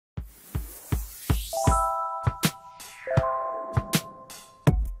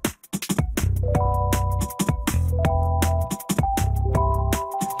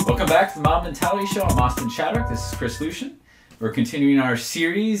back to the Mob Mentality Show. I'm Austin Chadwick. This is Chris Lucian. We're continuing our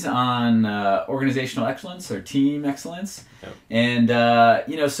series on organizational excellence or team excellence. Yep.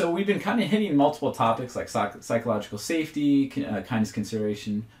 And, so we've been kind of hitting multiple topics like psychological safety, kindness,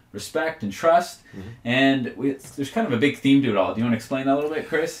 consideration, respect, and trust. Mm-hmm. And there's kind of a big theme to it all. Do you want to explain that a little bit,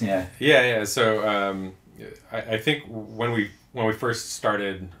 Chris? Yeah. So I think when we first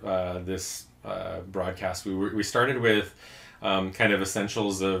started this broadcast, we started with kind of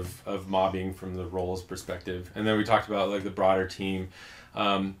essentials of mobbing from the roles perspective, and then we talked about like the broader team,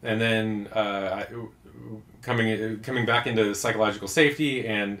 and then coming back into psychological safety,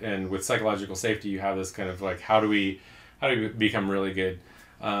 and with psychological safety you have this kind of like how do we become really good,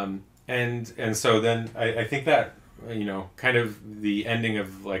 and so then I think that kind of the ending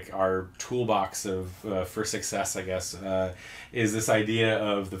of like our toolbox of for success, I guess, is this idea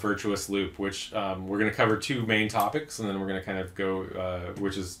of the virtuous loop, which we're going to cover two main topics, and then we're going to kind of go,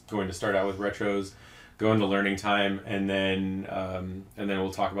 which is going to start out with retros, go into learning time, and then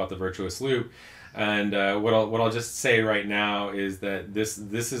we'll talk about the virtuous loop. And what I'll just say right now is that this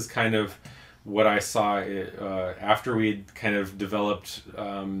is kind of what I saw after we'd kind of developed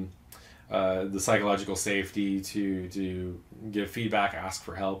the psychological safety to give feedback, ask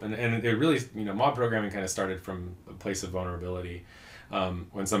for help, and it really, mob programming kind of started from a place of vulnerability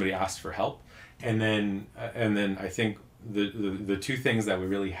when somebody asked for help, and then I think the two things that we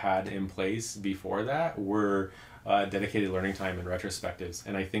really had in place before that were dedicated learning time and retrospectives,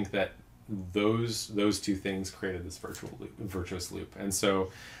 and I think that those two things created this virtuous loop. And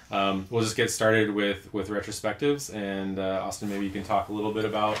so we'll just get started with retrospectives, and Austin, maybe you can talk a little bit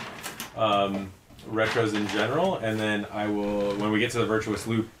about retros in general, and then I will, when we get to the virtuous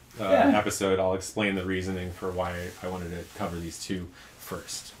loop episode, I'll explain the reasoning for why I wanted to cover these two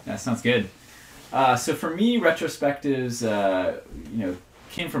first. That sounds good. So for me, retrospectives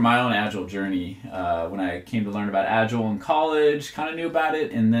came from my own Agile journey. When I came to learn about Agile in college, kind of knew about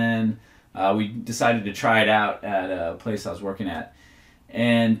it, and then we decided to try it out at a place I was working at.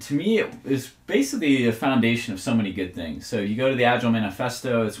 And to me, it is basically a foundation of so many good things. So you go to the Agile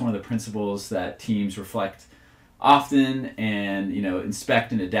Manifesto, it's one of the principles that teams reflect often and,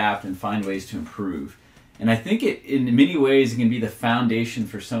 inspect and adapt and find ways to improve. And I think in many ways, it can be the foundation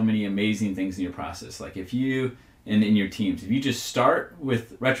for so many amazing things in your process. Like if you, in your teams, if you just start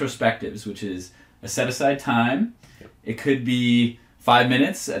with retrospectives, which is a set-aside time, it could be 5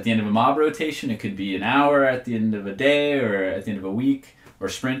 minutes at the end of a mob rotation, it could be an hour at the end of a day or at the end of a week, or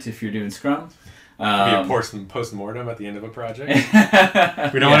sprint if you're doing Scrum. Be a post-mortem at the end of a project.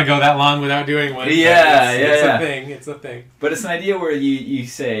 We don't want to go that long without doing one. It's a thing. But it's an idea where you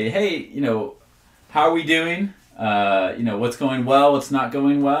say, hey, how are we doing? What's going well, what's not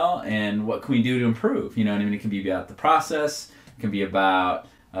going well, and what can we do to improve? It can be about the process, it can be about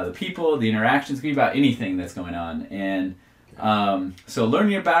the people, the interactions, it can be about anything that's going on. And so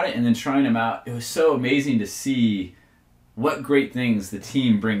learning about it and then trying them out, it was so amazing to see what great things the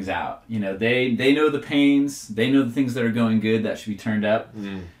team brings out. They know the pains, they know the things that are going good that should be turned up.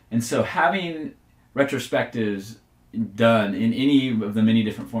 And so having retrospectives done in any of the many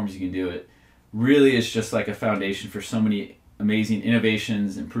different forms you can do it really is just like a foundation for so many amazing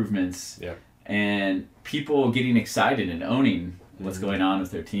innovations, improvements, and people getting excited and owning what's going on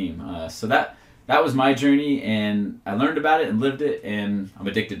with their team. So that was my journey, and I learned about it and lived it, and I'm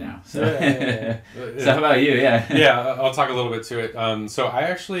addicted now. So, so how about you? Yeah, I'll talk a little bit to it. So I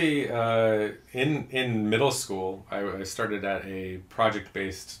actually, in middle school, I started at a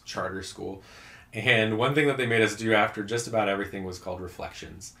project-based charter school, and one thing that they made us do after just about everything was called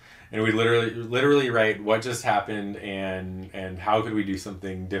reflections. And we literally write what just happened and how could we do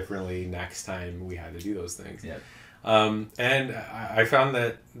something differently next time we had to do those things. Yeah. And I found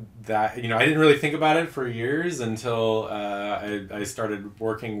that I didn't really think about it for years until I started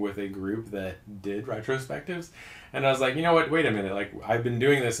working with a group that did retrospectives, and I was like, wait a minute, like I've been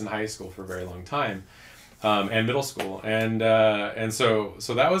doing this in high school for a very long time, and middle school, and so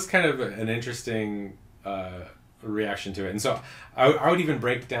that was kind of an interesting reaction to it. And so I would even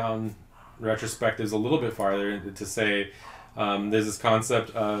break down retrospectives a little bit farther to say there's this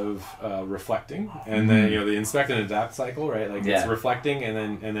concept of reflecting, and then the inspect and adapt cycle, right? Like it's reflecting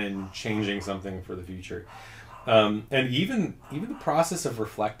and then changing something for the future. And even the process of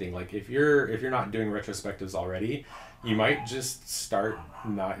reflecting, like if you're not doing retrospectives already, you might just start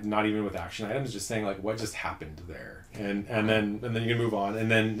not even with action items, just saying like what just happened there, and then you can move on,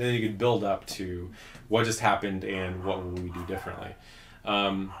 and then you can build up to what just happened and what will we do differently.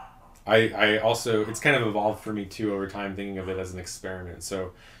 I also, it's kind of evolved for me too over time, thinking of it as an experiment.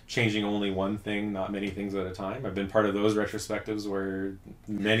 So changing only one thing, not many things at a time. I've been part of those retrospectives where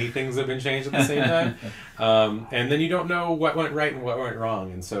many things have been changed at the same time. And then you don't know what went right and what went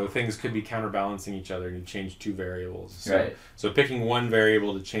wrong. And so things could be counterbalancing each other and you change two variables. So, Right. So picking one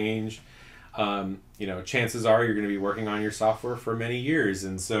variable to change, chances are you're going to be working on your software for many years.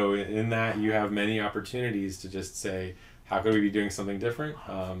 And so in that you have many opportunities to just say, how could we be doing something different?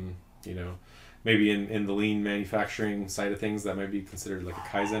 Maybe in the lean manufacturing side of things, that might be considered like a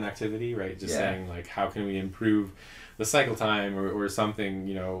Kaizen activity, right? Just saying like, how can we improve the cycle time or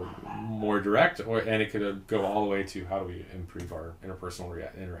something, more direct, and it could go all the way to how do we improve our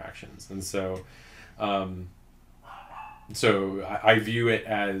interpersonal interactions. And so, I view it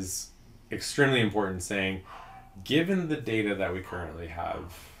as extremely important saying, given the data that we currently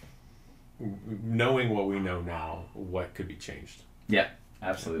have, knowing what we know now, what could be changed? Yeah,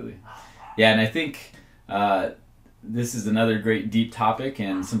 absolutely. Yeah, and I think this is another great deep topic,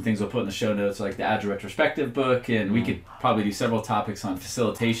 and some things we'll put in the show notes, like the Agile Retrospective book, and we could probably do several topics on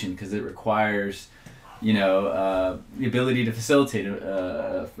facilitation, because it requires, the ability to facilitate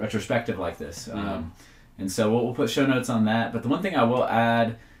a retrospective like this. And so we'll put show notes on that. But the one thing I will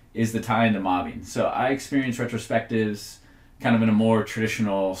add is the tie into mobbing. So I experienced retrospectives kind of in a more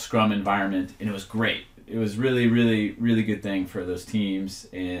traditional Scrum environment, and it was great. It was really, really, really good thing for those teams,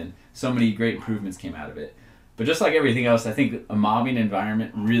 and so many great improvements came out of it. But just like everything else, I think a mobbing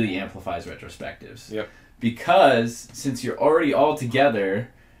environment really amplifies retrospectives. Yep. Because since you're already all together,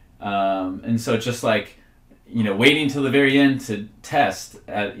 and so it's just like, waiting till the very end to test,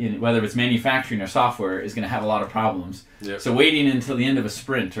 whether it's manufacturing or software, is going to have a lot of problems. Yep. So waiting until the end of a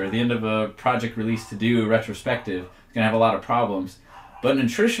sprint or the end of a project release to do a retrospective is going to have a lot of problems. But in a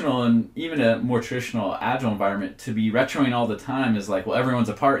traditional and even a more traditional Agile environment, to be retroing all the time is like, well, everyone's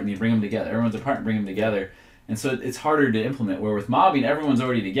apart and you bring them together. Everyone's apart and bring them together. And so it's harder to implement, where with mobbing, everyone's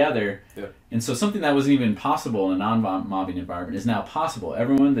already together. Yep. And so something that wasn't even possible in a non-mobbing environment is now possible.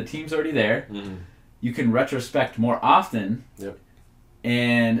 The team's already there. Mm-hmm. You can retrospect more often. Yep.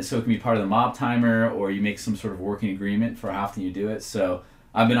 And so it can be part of the mob timer, or you make some sort of working agreement for how often you do it. So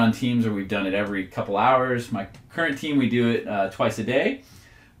I've been on teams where we've done it every couple hours. My current team, we do it twice a day.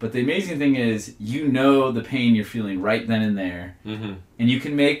 But the amazing thing is, the pain you're feeling right then and there, and you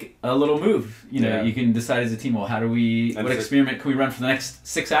can make a little move. You can decide as a team, well, what experiment can we run for the next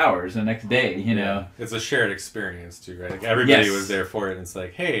 6 hours, the next day? It's a shared experience too, right? Like everybody was there for it, and it's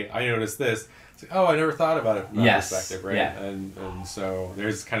like, hey, I noticed this. It's like, oh, I never thought about it from that perspective, right? Yeah. And so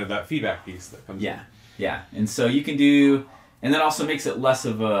there's kind of that feedback piece that comes. Yeah, and so you can do, and that also makes it less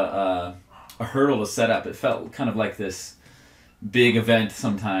of a hurdle to set up. It felt kind of like this big event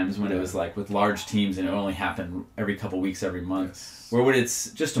sometimes when it was like with large teams, and it only happened every couple weeks, every month. Yes. Where when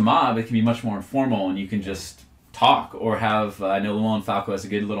it's just a mob, it can be much more informal, and you can just talk or have. I know Llewellyn Falco has a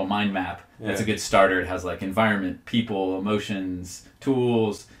good little mind map. That's a good starter. It has like environment, people, emotions,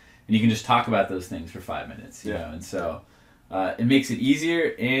 tools, and you can just talk about those things for 5 minutes. You know, and so it makes it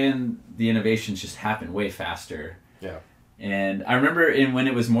easier, and the innovations just happen way faster. Yeah. And I remember when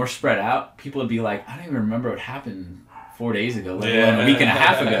it was more spread out, people would be like, I don't even remember what happened 4 days ago, let alone a week and a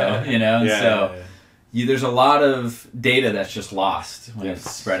half ago, And there's a lot of data that's just lost when it's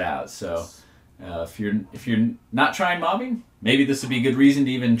spread out. So if you're not trying mobbing, maybe this would be a good reason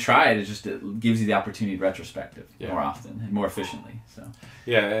to even try it. It gives you the opportunity to retrospective more often and more efficiently. So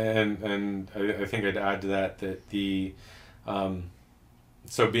and I think I'd add to that the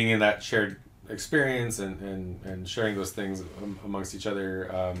so being in that shared experience and sharing those things amongst each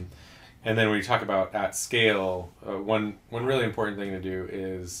other. And then when you talk about at scale, one really important thing to do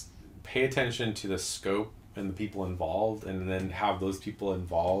is pay attention to the scope and the people involved, and then have those people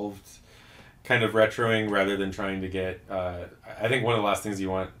involved kind of retroing rather than trying to get... I think one of the last things you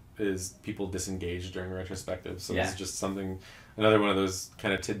want is people disengaged during retrospective. So this is just another one of those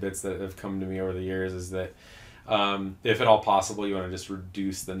kind of tidbits that have come to me over the years, is that if at all possible, you want to just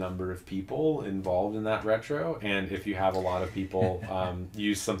reduce the number of people involved in that retro. And if you have a lot of people,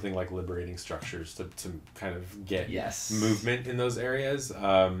 use something like liberating structures to kind of get movement in those areas.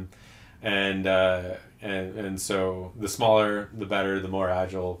 And so the smaller, the better, the more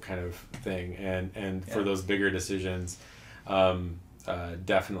agile kind of thing. And for those bigger decisions,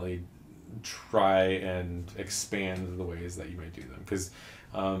 definitely try and expand the ways that you might do them. Because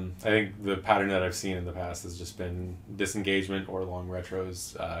I think the pattern that I've seen in the past has just been disengagement or long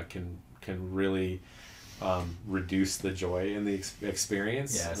retros can really reduce the joy in the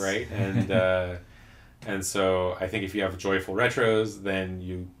experience, right? And so I think if you have joyful retros, then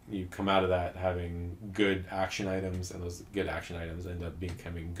you come out of that having good action items, and those good action items end up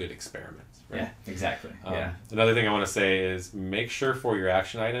becoming good experiments. Right? Yeah, exactly. Yeah. Another thing I want to say is make sure for your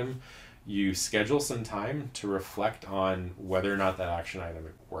action item, you schedule some time to reflect on whether or not that action item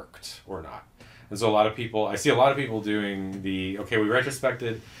worked or not. And so I see a lot of people doing we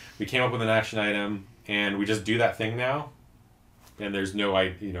retrospected, we came up with an action item, and we just do that thing now, and there's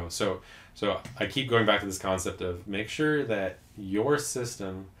no, so I keep going back to this concept of make sure that your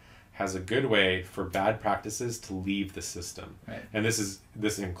system has a good way for bad practices to leave the system. Right. And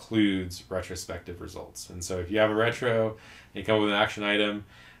this includes retrospective results. And so if you have a retro, you come up with an action item,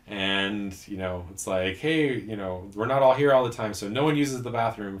 and it's like, hey, we're not all here all the time, so no one uses the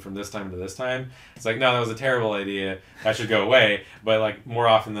bathroom from this time to this time. It's like, no, that was a terrible idea, that should go away. But like more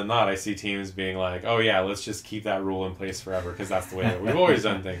often than not, I see teams being like, oh yeah, let's just keep that rule in place forever because that's the way that we've always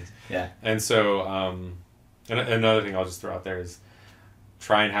done things. Yeah. And so and another thing I'll just throw out there is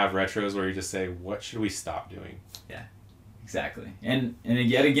try and have retros where you just say, what should we stop doing? Yeah, exactly. And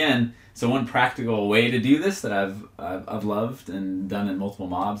yet again, so one practical way to do this that I've loved and done in multiple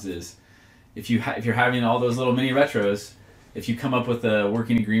mobs is if you're having all those little mini retros, if you come up with a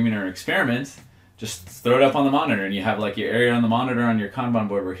working agreement or experiment, just throw it up on the monitor, and you have like your area on the monitor on your Kanban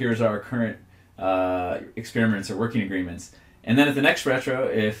board where here's our current experiments or working agreements. And then at the next retro,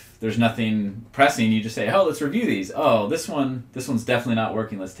 if there's nothing pressing, you just say, oh, let's review these. Oh, this one's definitely not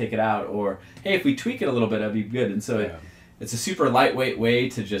working. Let's take it out. Or, hey, if we tweak it a little bit, that'd be good. And so it's a super lightweight way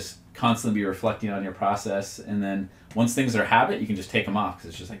to just constantly be reflecting on your process. And then once things are habit, you can just take them off because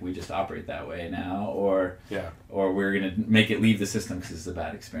it's just like we just operate that way now. Or we're going to make it leave the system because it's a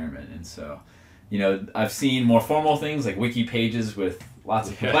bad experiment. And so, I've seen more formal things like wiki pages with lots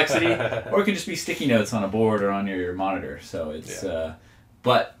of complexity, or it could just be sticky notes on a board or on your monitor. So it's,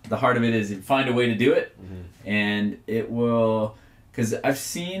 but the heart of it is find a way to do it, and it will, because I've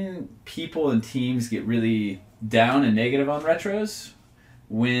seen people and teams get really down and negative on retros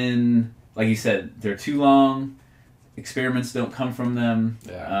when, like you said, they're too long, experiments don't come from them,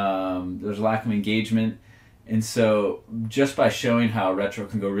 there's a lack of engagement. And so just by showing how retro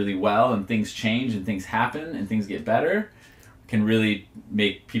can go really well and things change and things happen and things get better can really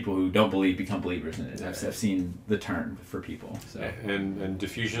make people who don't believe become believers in it. I've seen the turn for people. So and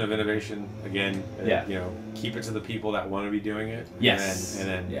diffusion of innovation again. Keep it to the people that want to be doing it. Yes.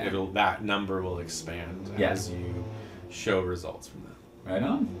 And then that number will expand as you show results from that. Right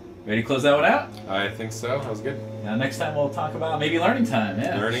on. Ready to close that one out? I think so. That was good. Now next time we'll talk about maybe learning time.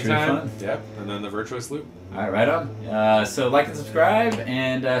 Yeah. Learning time. Yep. And then the virtuous loop. All right, right on. So like and subscribe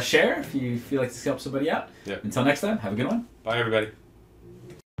and share if you feel like this helps somebody out. Yep. Until next time, have a good one. Bye, everybody.